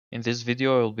In this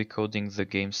video I will be coding the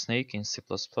game Snake in C++,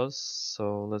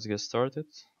 so let's get started.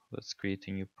 Let's create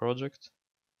a new project.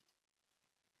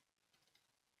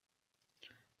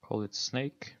 Call it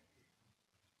Snake.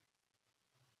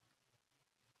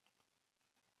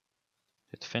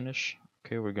 Hit finish.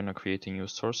 Okay, we're gonna create a new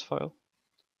source file.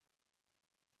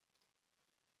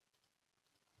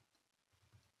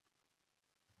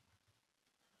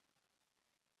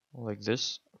 Like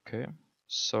this. Okay,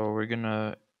 so we're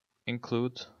gonna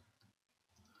include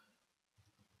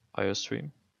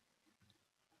IOStream.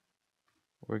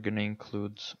 We're gonna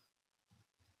include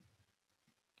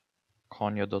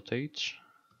Konya.h,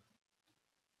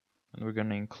 and we're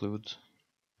gonna include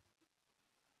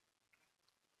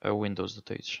a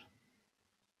Windows.h.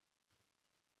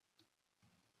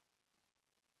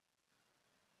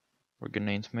 We're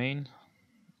gonna int main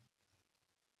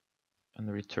and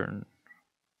return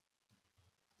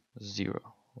 0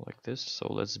 like this. So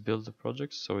let's build the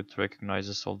project so it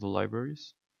recognizes all the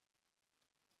libraries.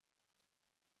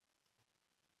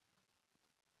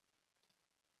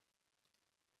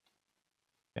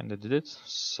 And I did it.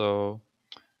 So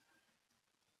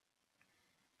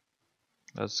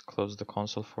let's close the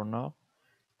console for now.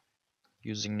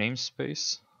 Using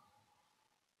namespace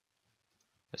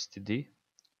std.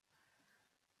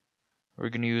 We're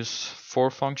gonna use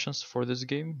 4 functions for this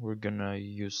game. We're gonna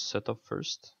use setup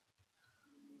first,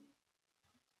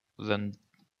 then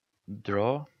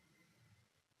draw,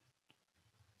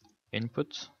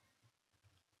 input,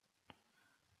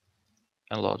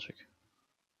 and logic.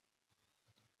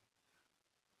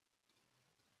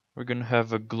 We're gonna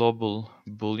have a global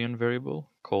boolean variable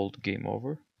called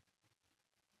gameOver.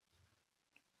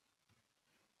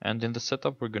 And in the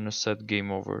setup we're gonna set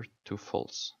gameOver to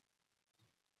false.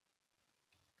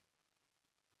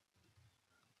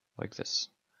 Like this.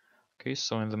 Okay,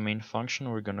 so in the main function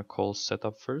we're gonna call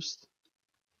setup first.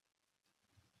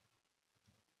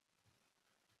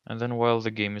 And then while the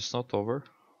game is not over,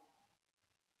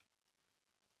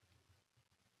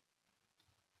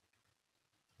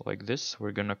 like this,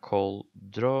 we're gonna call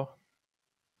draw,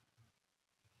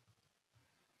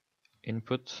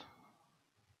 input,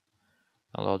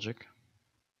 and logic,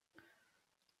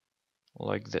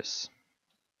 like this.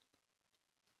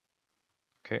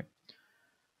 Okay,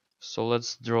 so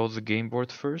let's draw the game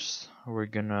board first. We're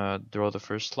gonna draw the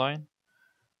first line.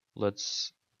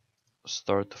 Let's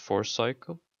start the for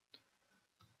cycle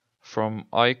from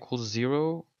I equals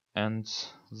 0, and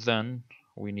then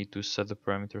we need to set the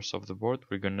parameters of the board.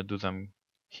 We're gonna do them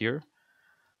here.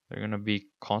 They're gonna be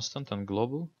constant and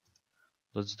global.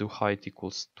 Let's do height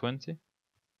equals 20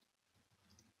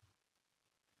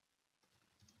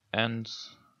 and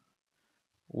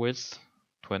width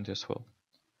 20 as well,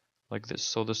 like this.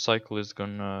 So the cycle is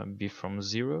gonna be from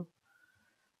 0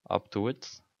 up to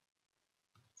width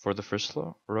for the first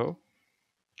row,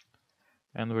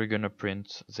 and we're gonna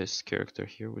print this character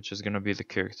here, which is gonna be the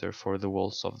character for the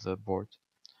walls of the board.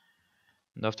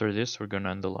 And after this we're gonna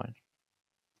end the line.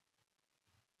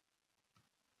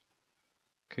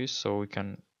 Okay, so we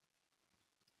can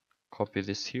copy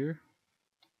this here.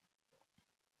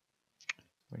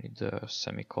 We need a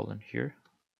semicolon here.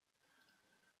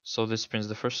 So this prints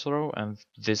the first row and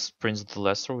this prints the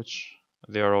last row, which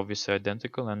they are obviously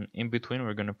identical, and in between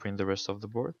we're gonna print the rest of the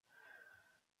board.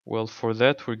 Well, for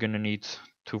that we're gonna need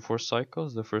 2 for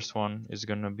cycles. The first one is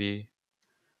gonna be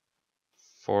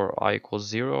for I equals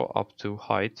 0 up to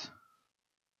height.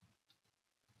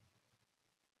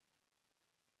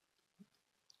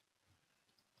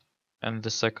 And the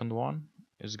second one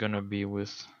is gonna be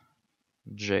with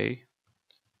j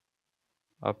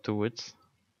up to width.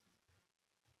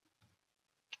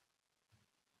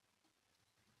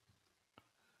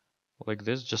 Like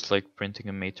this, just like printing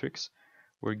a matrix.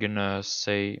 We're gonna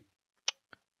say,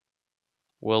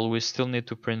 well, we still need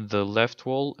to print the left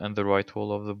wall and the right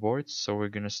wall of the board. So we're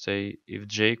gonna say if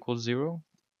j equals 0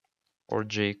 or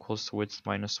j equals width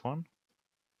minus 1.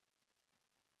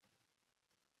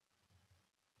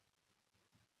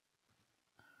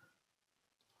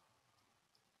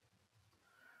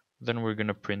 Then we're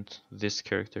gonna print this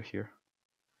character here.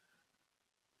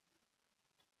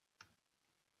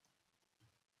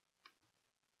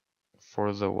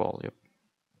 For the wall, yep.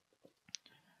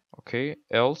 Okay,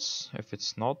 else if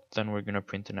it's not, then we're gonna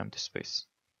print an empty space.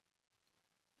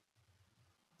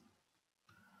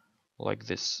 Like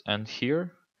this. And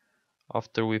here,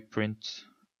 after we print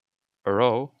a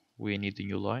row, we need a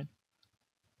new line.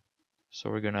 So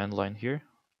we're gonna end line here.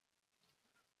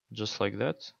 Just like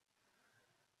that.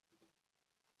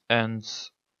 And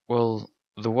well,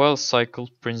 the while cycle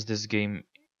prints this game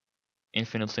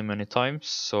infinitely many times,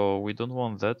 so we don't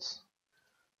want that.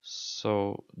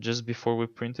 So just before we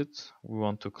print it, we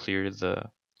want to clear the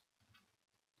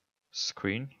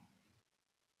screen.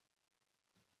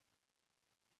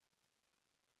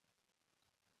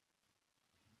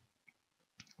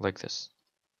 Like this.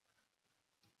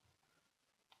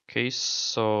 Okay,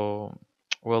 so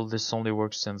well, this only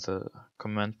works in the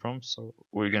command prompt, so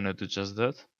we're gonna do just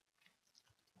that.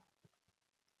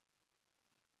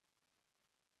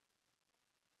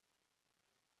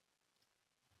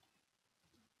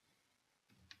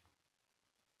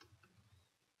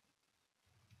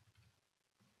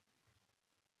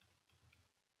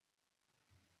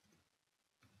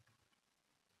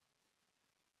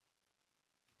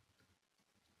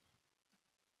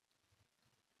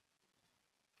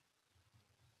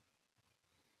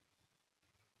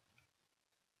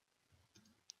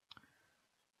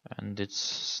 And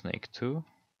it's snake2.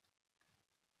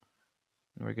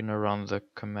 We're gonna run the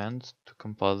command to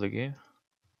compile the game.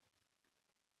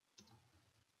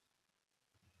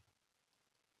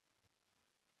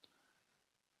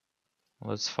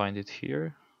 Let's find it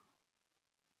here.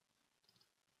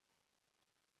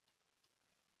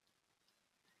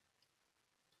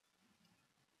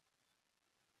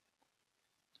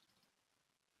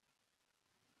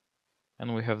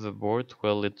 And we have the board.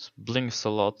 Well, it blinks a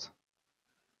lot.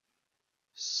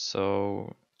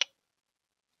 So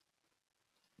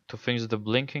to fix the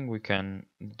blinking, we can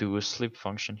do a sleep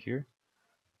function here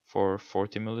for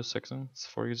 40 milliseconds,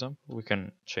 for example. We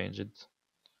can change it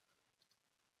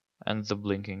and the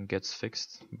blinking gets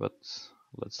fixed, but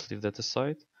let's leave that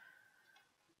aside.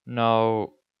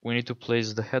 Now we need to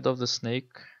place the head of the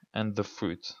snake and the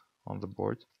fruit on the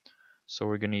board. So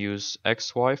we're going to use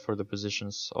XY for the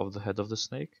positions of the head of the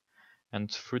snake, and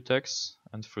fruit X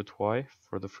and fruit Y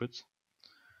for the fruit,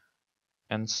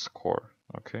 and score.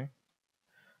 Okay.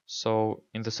 So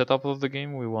in the setup of the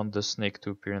game, we want the snake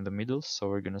to appear in the middle. So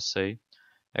we're going to say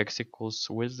X equals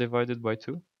width divided by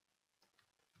 2,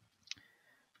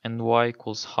 and Y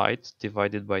equals height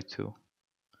divided by 2.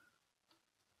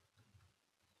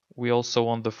 We also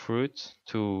want the fruit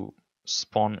to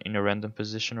spawn in a random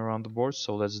position around the board.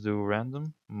 So let's do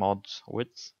random mod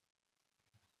width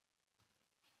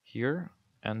here,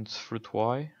 and fruit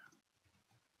Y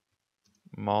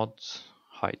mod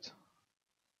height.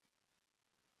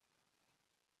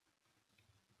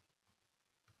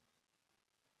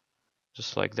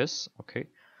 Just like this. Okay,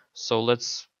 so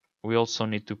we also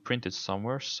need to print it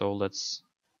somewhere, so let's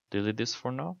delete this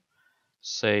for now.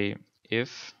 Say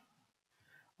if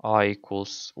I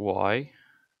equals Y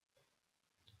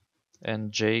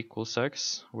and J equals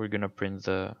X, we're gonna print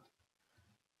the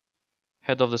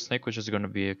head of the snake, which is gonna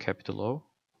be a capital O.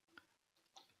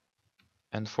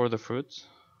 And for the fruit,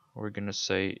 we're gonna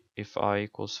say if I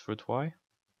equals fruit Y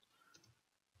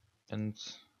and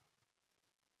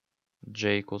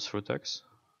J equals fruit X,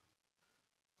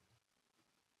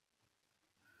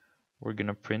 we're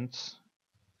gonna print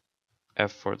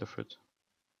F for the fruit.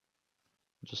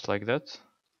 Just like that.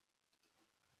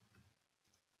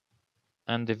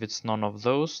 And if it's none of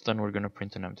those, then we're gonna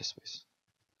print an empty space.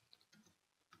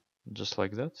 Just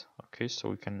like that. Okay, so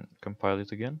we can compile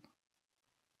it again.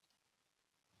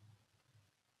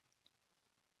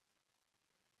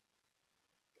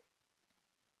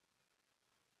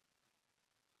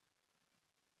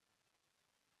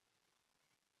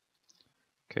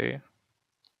 Okay.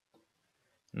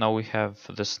 Now we have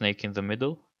the snake in the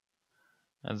middle,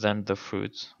 and then the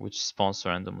fruit, which spawns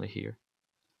randomly here.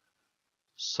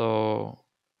 So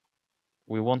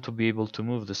we want to be able to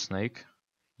move the snake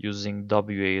using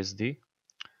WASD.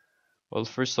 Well,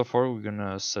 first of all, we're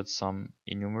gonna set some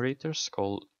enumerators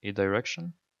called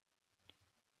eDirection.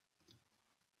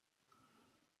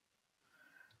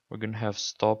 We're gonna have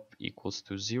stop equals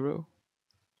to 0.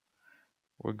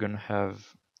 We're gonna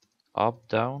have up,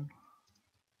 down,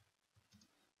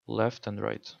 left, and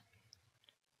right.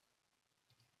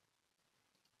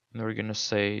 And we're gonna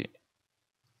say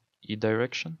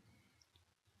eDirection,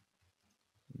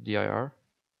 dir.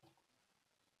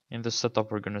 In the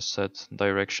setup, we're gonna set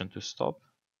direction to stop.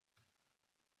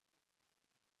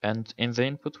 And in the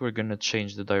input, we're gonna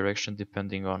change the direction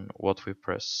depending on what we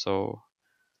press. So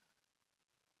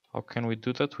how can we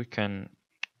do that? We can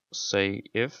say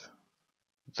if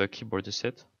the keyboard is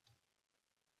hit,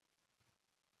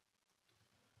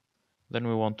 then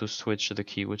we want to switch the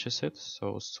key which is hit.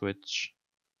 So switch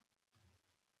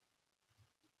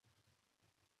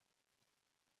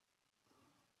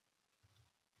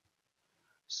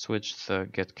the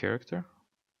get character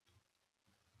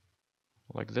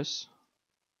like this.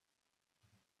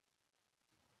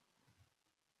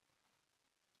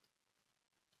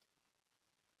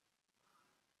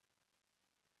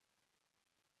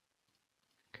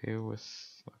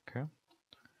 Okay.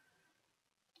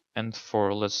 And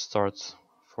let's start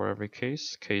for every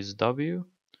case W,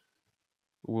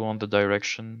 we want the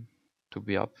direction to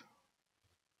be up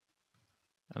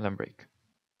and then break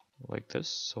like this.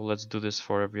 So let's do this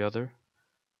for every other.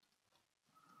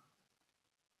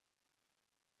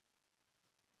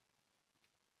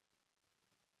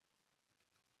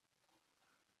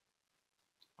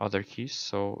 Other keys,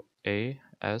 so A,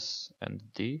 S, and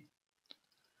D.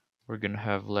 We're gonna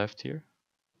have left here,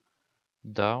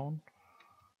 down,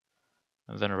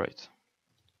 and then right.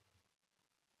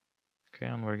 Okay,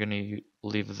 and we're gonna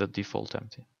leave the default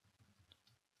empty.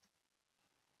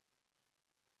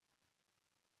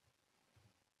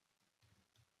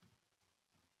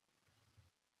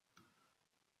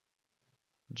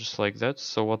 Just like that.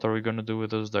 So what are we gonna do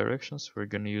with those directions? We're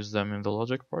gonna use them in the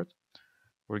logic part.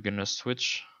 We're gonna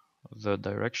switch the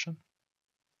direction.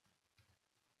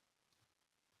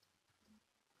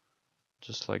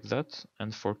 Just like that.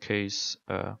 And for case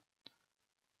up,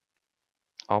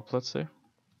 let's say,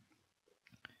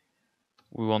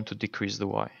 we want to decrease the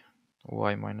y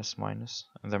minus minus,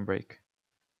 and then break.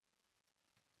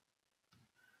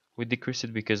 We decrease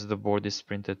it because the board is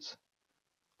printed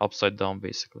upside down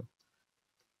basically.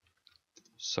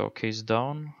 So case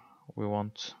down, we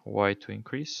want y to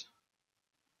increase,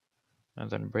 and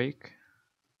then break.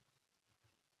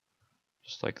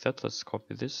 Just like that. Let's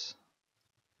copy this.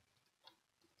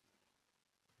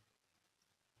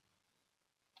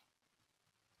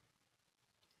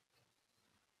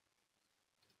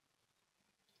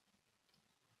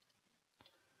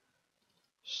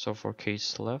 So for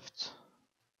case left,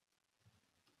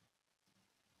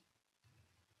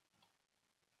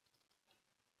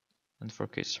 and for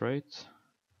case right,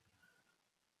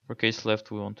 for case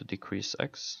left we want to decrease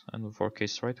x, and for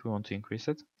case right we want to increase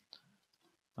it.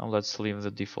 Now let's leave the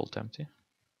default empty.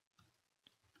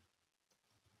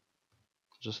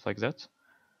 Just like that.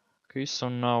 Okay, so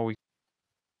now we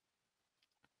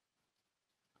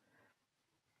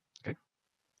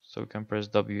can press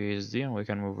WASD and we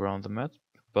can move around the map,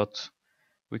 but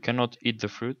we cannot eat the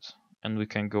fruit, and we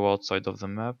can go outside of the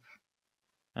map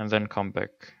and then come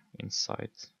back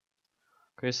inside.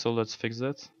 Okay, so let's fix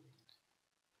that.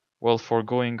 Well, for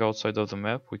going outside of the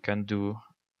map, we can do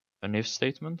an if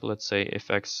statement. Let's say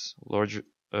if x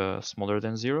smaller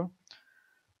than 0,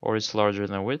 or it's larger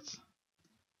than width,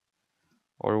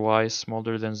 or y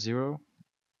smaller than 0,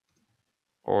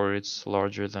 or it's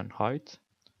larger than height.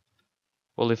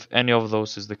 Well, if any of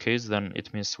those is the case, then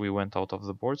it means we went out of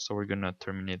the board, so we're gonna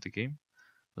terminate the game.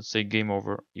 Let's say game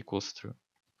over equals true.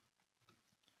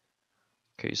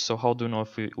 Okay, so how do you know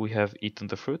if we have eaten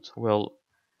the fruit? Well,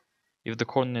 if the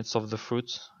coordinates of the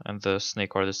fruit and the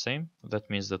snake are the same, that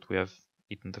means that we have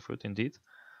eaten the fruit indeed.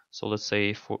 So let's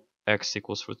say if x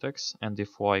equals fruit x and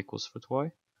if y equals fruit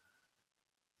y,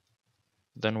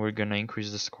 then we're gonna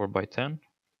increase the score by 10,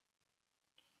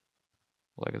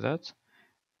 like that.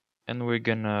 And we're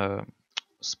gonna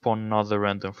spawn another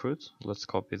random fruit. Let's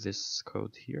copy this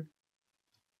code here.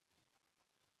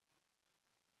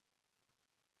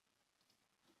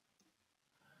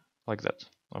 Like that.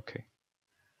 Okay.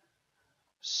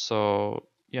 So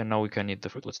yeah, now we can eat the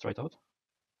fruit. Let's try it out.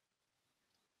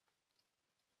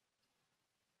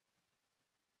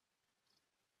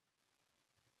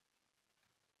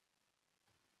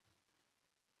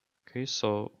 Okay,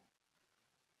 so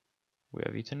we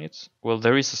have eaten it. Well,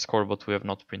 there is a score, but we have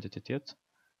not printed it yet.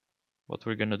 But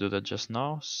we're gonna do that just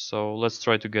now. So let's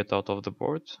try to get out of the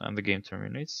board, and the game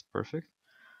terminates. Perfect.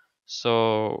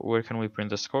 So where can we print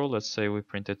the score? Let's say we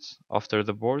print it after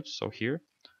the board, so here.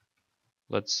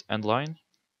 Let's end line.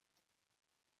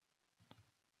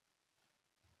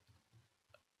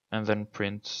 And then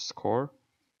print score.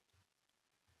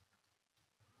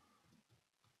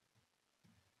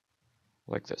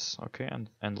 Like this, okay, and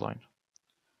end line.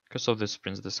 Because of this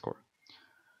prints the score.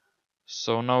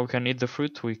 So now we can eat the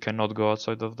fruit, we cannot go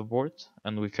outside of the board,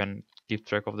 and we can keep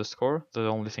track of the score. The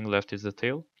only thing left is the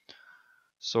tail.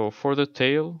 So for the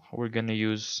tail, we're gonna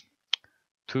use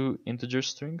two integer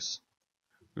strings.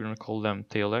 We're gonna call them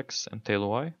tail x and tail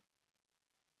y.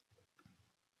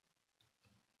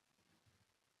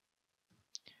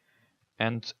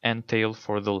 And end tail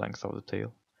for the length of the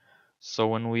tail. So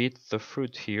when we eat the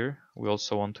fruit here, we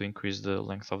also want to increase the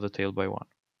length of the tail by 1.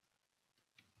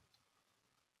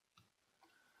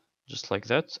 Just like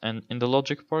that. And in the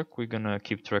logic part, we're gonna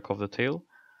keep track of the tail.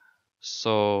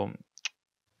 So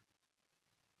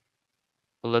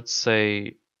let's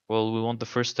say, well, we want the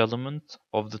first element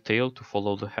of the tail to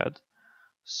follow the head.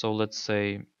 So let's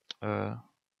say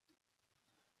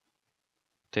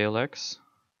tail x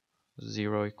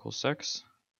 0 equals x,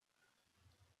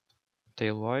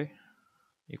 tail y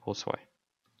equals y.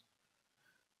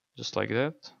 Just like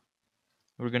that.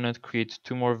 We're gonna create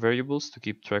two more variables to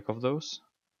keep track of those.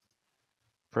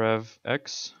 Prev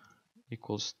x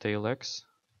equals tail x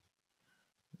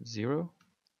 0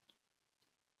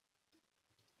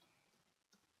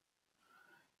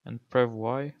 and prev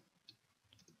y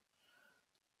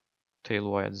tail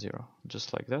y at 0,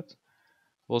 just like that.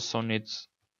 We also need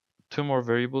two more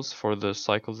variables for the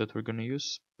cycle that we're gonna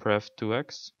use,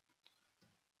 prev2x,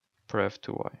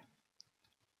 prev2y.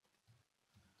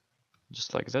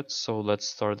 Just like that. So let's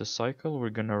start the cycle.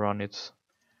 We're gonna run it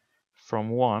from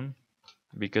 1,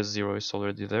 because 0 is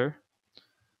already there,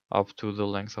 up to the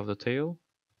length of the tail.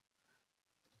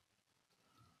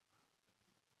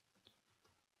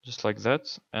 Just like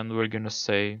that. And we're gonna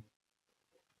say,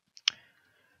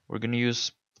 we're gonna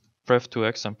use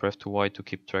prev2x and prev2y to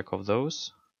keep track of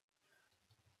those,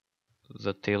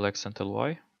 the tail x and tail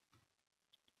y.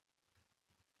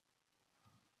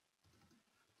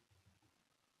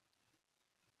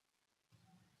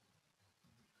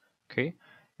 Okay,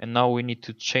 and now we need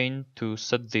to chain to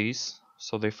set these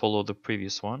so they follow the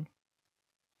previous one.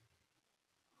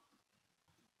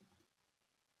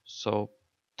 So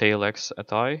tail x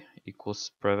at I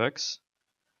equals prev x,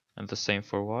 and the same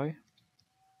for y.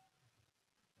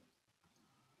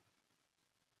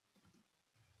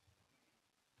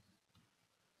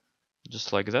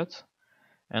 Just like that.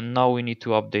 And now we need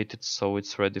to update it so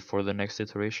it's ready for the next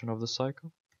iteration of the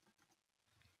cycle.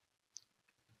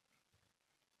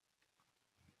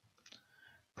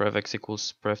 Prev x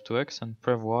equals prev2x and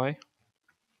prev y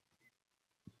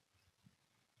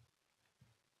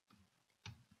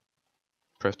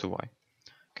prev2y.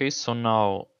 Okay, so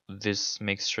now this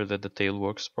makes sure that the tail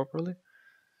works properly.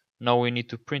 Now we need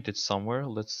to print it somewhere.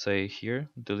 Let's say here,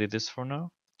 delete this for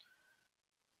now.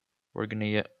 We're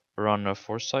gonna run a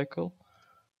for cycle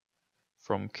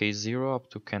from k0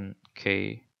 up to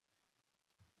k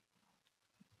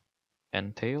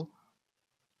n tail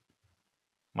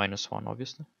 -1,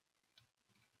 obviously.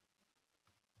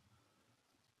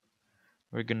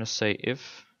 We're gonna say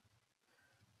if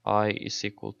I is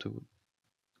equal to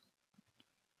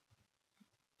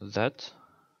that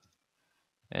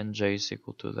and j is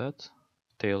equal to that,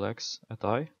 tail x at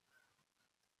I.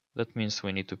 That means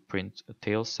we need to print a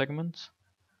tail segment.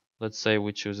 Let's say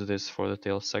we choose this for the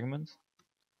tail segment.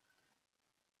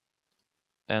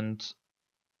 And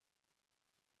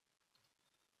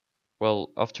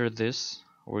well, after this,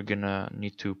 we're gonna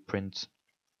need to print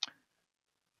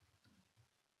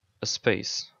a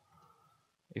space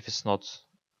if it's not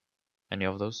any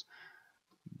of those.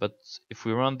 But if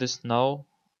we run this now,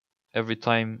 every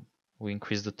time we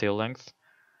increase the tail length,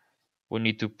 we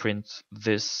need to print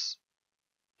this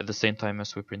at the same time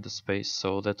as we print the space.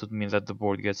 So that would mean that the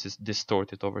board gets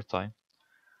distorted over time.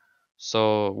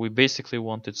 So we basically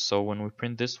want it so when we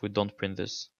print this, we don't print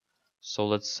this. So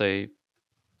let's say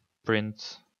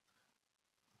print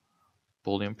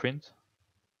boolean print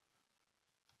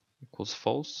equals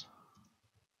false,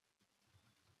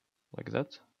 like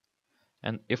that.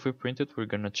 And if we print it, we're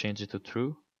gonna change it to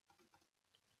true.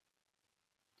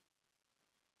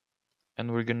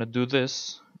 And we're gonna do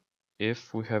this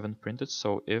if we haven't printed.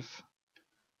 So if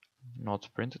not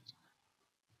printed,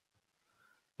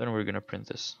 then we're gonna print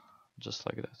this just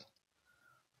like that.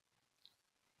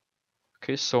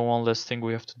 Okay, so one last thing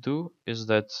we have to do is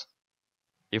that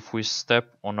if we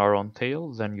step on our own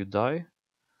tail, then you die.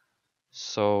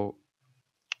 So,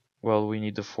 well, we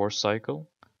need a for cycle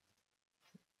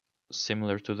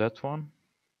similar to that one,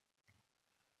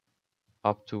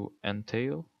 up to n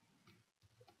tail.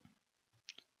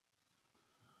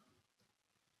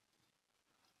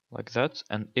 Like that.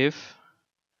 And if,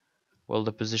 well,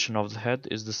 the position of the head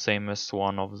is the same as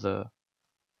one of the,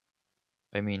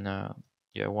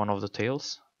 one of the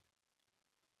tails.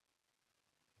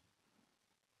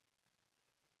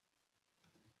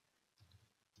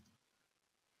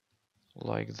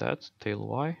 Like that, tail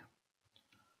y.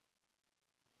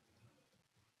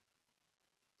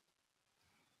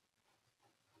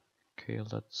 Okay,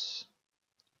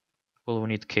 well, we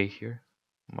need k here.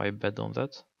 My bad on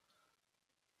that.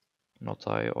 Not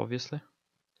I, obviously.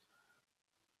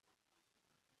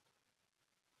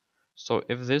 So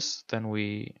if this, then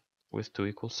we, with two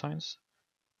equal signs,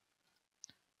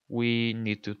 we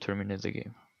need to terminate the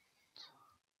game.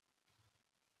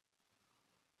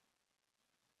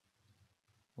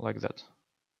 Like that.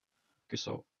 Okay,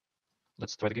 so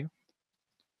let's try the game.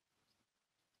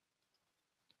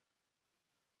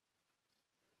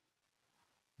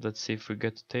 Let's see if we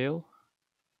get tail.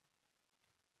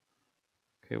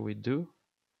 Okay, we do.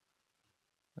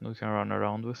 And we can run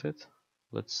around with it.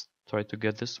 Let's try to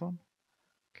get this one.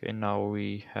 Okay, now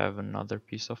we have another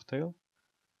piece of tail.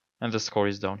 And the score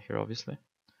is down here, obviously.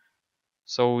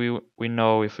 So we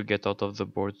know if we get out of the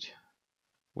board,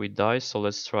 we die. So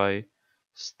let's try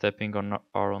stepping on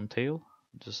our own tail,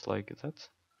 just like that.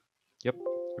 Yep.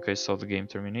 Okay, so the game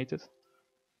terminated,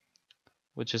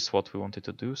 which is what we wanted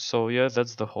to do. So yeah,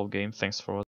 that's the whole game. Thanks for watching.